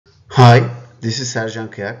Hi, this is Serjan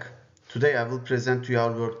Kıyak. Today I will present to you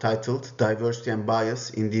our work titled Diversity and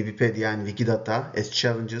Bias in DBpedia and Wikidata as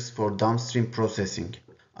Challenges for Downstream Processing.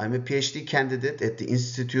 I'm a PhD candidate at the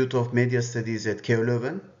Institute of Media Studies at KU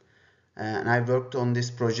Leuven, and I worked on this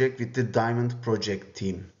project with the Diamond Project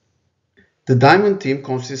team. The Diamond team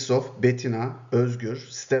consists of Bettina, Özgür,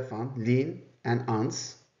 Stefan, Lin, and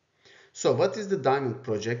Ans. So what is the Diamond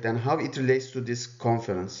Project and how it relates to this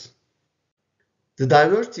conference? The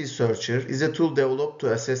Diversity Searcher is a tool developed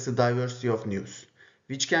to assess the diversity of news,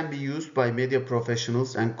 which can be used by media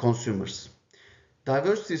professionals and consumers.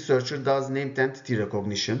 Diversity Searcher does named entity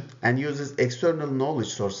recognition and uses external knowledge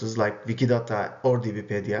sources like Wikidata or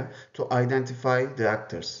DBpedia to identify the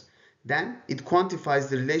actors. Then it quantifies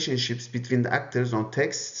the relationships between the actors on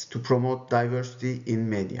texts to promote diversity in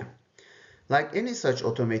media. Like any such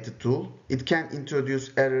automated tool, it can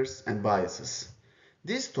introduce errors and biases.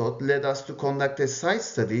 This thought led us to conduct a side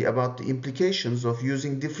study about the implications of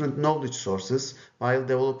using different knowledge sources while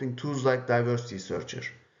developing tools like Diversity Searcher,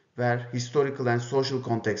 where historical and social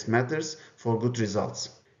context matters for good results.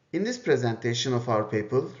 In this presentation of our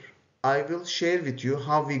paper, I will share with you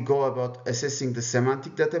how we go about assessing the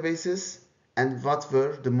semantic databases and what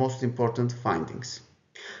were the most important findings.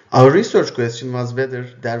 Our research question was whether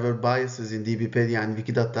there were biases in DBpedia and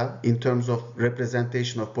Wikidata in terms of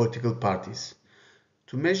representation of political parties.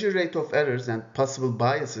 To measure rate of errors and possible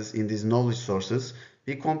biases in these knowledge sources,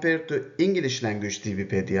 we compared the English language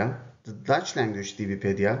DBpedia, the Dutch language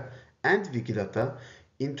DBpedia, and Wikidata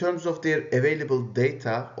in terms of their available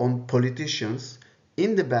data on politicians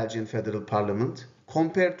in the Belgian Federal Parliament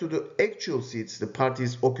compared to the actual seats the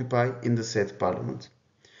parties occupy in the said parliament.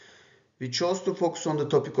 We chose to focus on the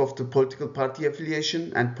topic of the political party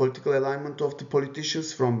affiliation and political alignment of the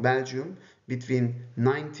politicians from Belgium between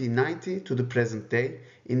 1990 to the present day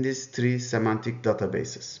in these three semantic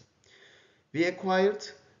databases. We acquired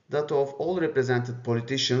data of all represented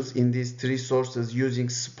politicians in these three sources using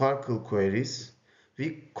Sparkle queries.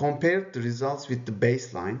 We compared the results with the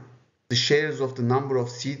baseline, the shares of the number of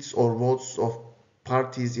seats or votes of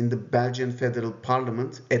parties in the Belgian Federal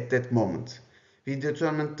Parliament at that moment. We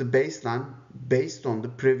determined the baseline based on the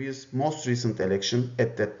previous most recent election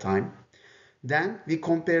at that time. Then we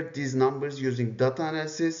compared these numbers using data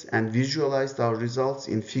analysis and visualized our results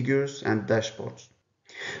in figures and dashboards.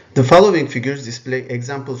 The following figures display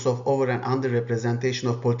examples of over and under representation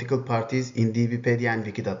of political parties in DBpedia and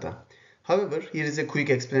Wikidata. However, here is a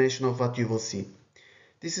quick explanation of what you will see.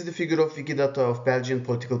 This is the figure of Wikidata of Belgian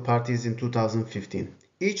political parties in 2015.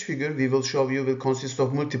 Each figure we will show you will consist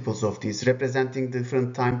of multiples of these, representing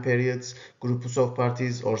different time periods, groups of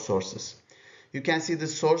parties or sources. You can see the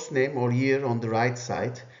source name or year on the right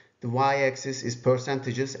side. The y-axis is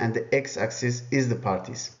percentages and the x-axis is the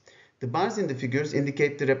parties. The bars in the figures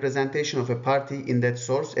indicate the representation of a party in that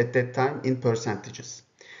source at that time in percentages.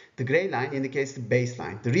 The gray line indicates the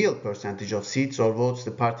baseline, the real percentage of seats or votes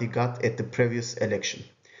the party got at the previous election.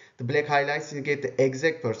 The black highlights indicate the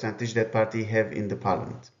exact percentage that party have in the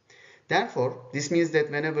parliament. Therefore, this means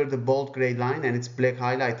that whenever the bold gray line and its black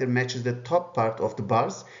highlighter matches the top part of the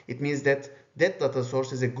bars, it means that that data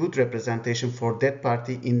source is a good representation for that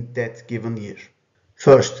party in that given year.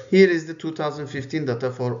 First, here is the 2015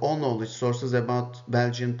 data for all knowledge sources about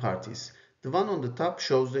Belgian parties. The one on the top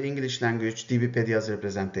shows the English language DBpedia's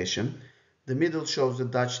representation. The middle shows the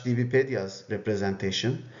Dutch DBpedia's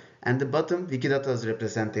representation. And the bottom Wikidata's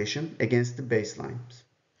representation against the baselines.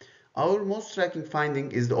 Our most striking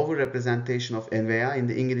finding is the overrepresentation of N-VA in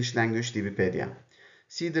the English language DBpedia.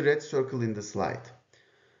 See the red circle in the slide.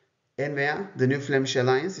 N-VA, the New Flemish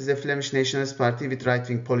Alliance, is a Flemish nationalist party with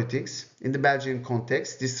right-wing politics. In the Belgian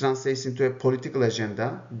context, this translates into a political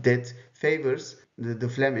agenda that favors the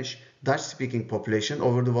Flemish, Dutch-speaking population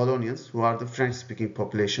over the Wallonians, who are the French-speaking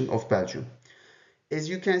population of Belgium. As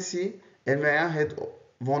you can see, N-VA had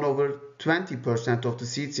won over 20% of the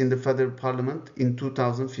seats in the federal parliament in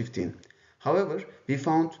 2015. However, we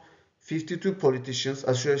found 52 politicians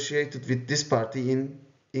associated with this party in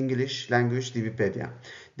English language DBpedia.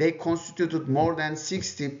 They constituted more than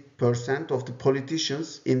 60% of the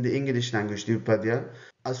politicians in the English language DBpedia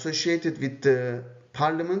associated with the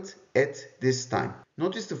parliament at this time.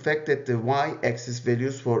 Notice the fact that the y-axis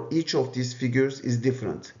values for each of these figures is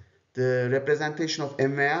different. The representation of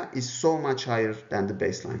MVA is so much higher than the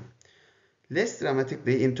baseline. Less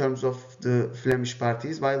dramatically in terms of the Flemish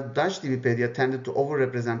parties, while Dutch DBpedia tended to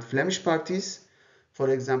overrepresent Flemish parties, for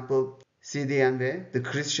example, CD&V, the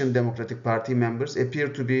Christian Democratic Party members, appear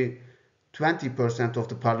to be 20% of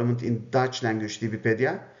the parliament in Dutch language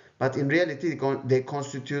DBpedia, but in reality they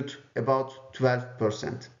constitute about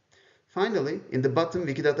 12%. Finally, in the bottom,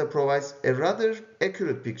 Wikidata provides a rather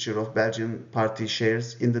accurate picture of Belgian party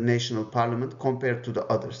shares in the national parliament compared to the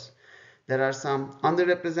others. There are some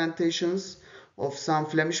underrepresentations of some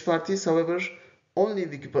Flemish parties, however, only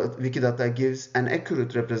Wikidata gives an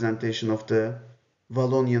accurate representation of the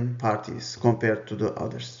Wallonian parties compared to the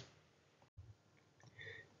others.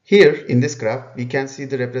 Here, in this graph, we can see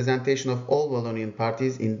the representation of all Wallonian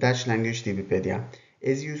parties in Dutch language DBpedia.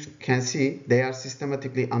 As you can see, they are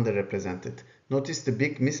systematically underrepresented. Notice the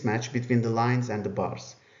big mismatch between the lines and the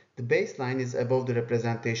bars. The baseline is above the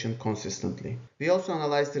representation consistently. We also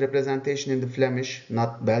analyzed the representation in the Flemish,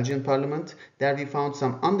 not Belgian parliament. There we found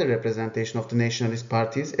some underrepresentation of the nationalist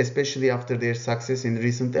parties, especially after their success in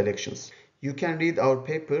recent elections. You can read our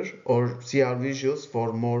paper or see our visuals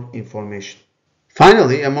for more information.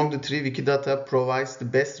 Finally, among the three, Wikidata provides the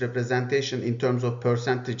best representation in terms of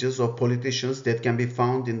percentages of politicians that can be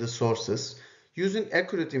found in the sources. Using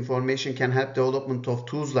accurate information can help development of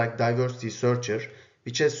tools like Diversity Searcher,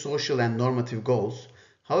 which has social and normative goals.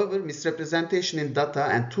 However, misrepresentation in data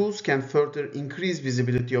and tools can further increase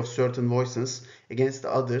visibility of certain voices against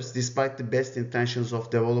others despite the best intentions of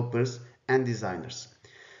developers and designers.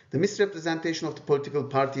 The misrepresentation of the political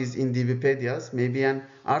parties in DBpedias may be an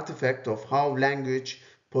artifact of how language,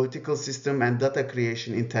 political system, and data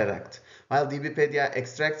creation interact. While DBpedia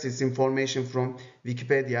extracts its information from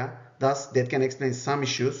Wikipedia, thus that can explain some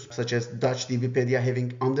issues, such as Dutch DBpedia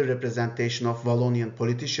having underrepresentation of Wallonian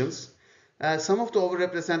politicians. Some of the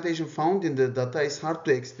overrepresentation found in the data is hard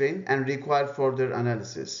to explain and require further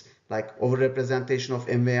analysis, like overrepresentation of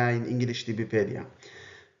MVI in English DBpedia.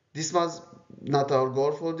 This was not our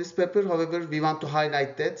goal for this paper. However, we want to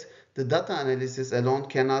highlight that the data analysis alone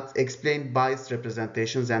cannot explain biased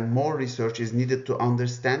representations and more research is needed to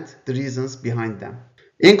understand the reasons behind them.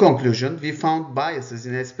 In conclusion, we found biases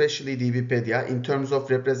in especially DBpedia in terms of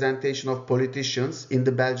representation of politicians in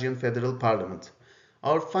the Belgian Federal Parliament.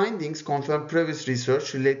 Our findings confirm previous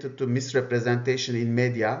research related to misrepresentation in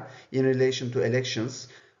media in relation to elections.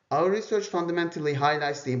 Our research fundamentally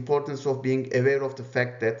highlights the importance of being aware of the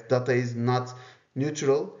fact that data is not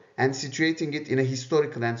neutral and situating it in a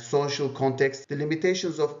historical and social context. The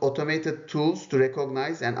limitations of automated tools to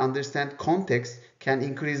recognize and understand context can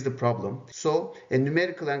increase the problem. So, a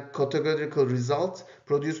numerical and categorical result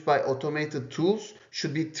produced by automated tools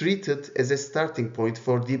should be treated as a starting point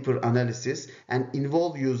for deeper analysis and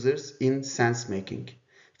involve users in sense making.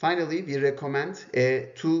 Finally, we recommend a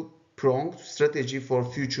two-pronged strategy for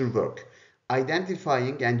future work: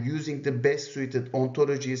 identifying and using the best suited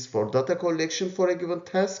ontologies for data collection for a given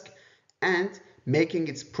task, and making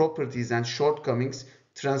its properties and shortcomings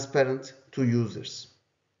transparent to users.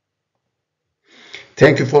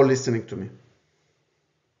 Thank you for listening to me.